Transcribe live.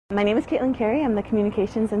My name is Caitlin Carey. I'm the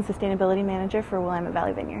Communications and Sustainability Manager for Willamette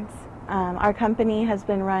Valley Vineyards. Our company has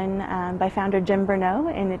been run by founder Jim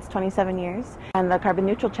Burnett in its 27 years, and the Carbon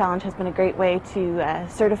Neutral Challenge has been a great way to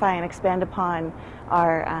certify and expand upon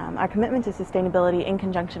our commitment to sustainability in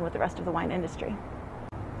conjunction with the rest of the wine industry.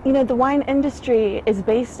 You know, the wine industry is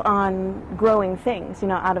based on growing things,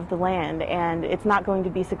 out of the land, and it's not going to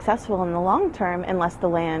be successful in the long term unless the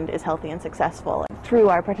land is healthy and successful. Through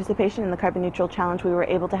our participation in the Carbon Neutral Challenge, we were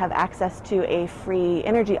able to have access to a free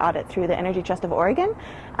energy audit through the Energy Trust of Oregon,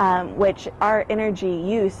 which our energy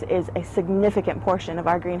use is a significant portion of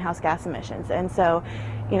our greenhouse gas emissions. And so,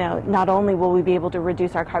 not only will we be able to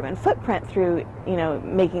reduce our carbon footprint through,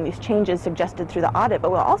 making these changes suggested through the audit,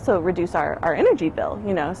 but we'll also reduce our energy bill,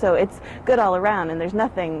 so it's good all around, and there's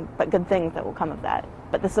nothing but good things that will come of that.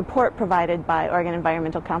 But the support provided by Oregon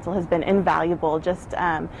Environmental Council has been invaluable, just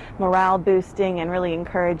morale boosting and really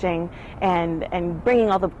encouraging and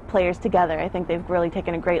bringing all the players together. I think they've really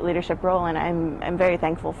taken a great leadership role, and I'm very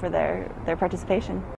thankful for their participation.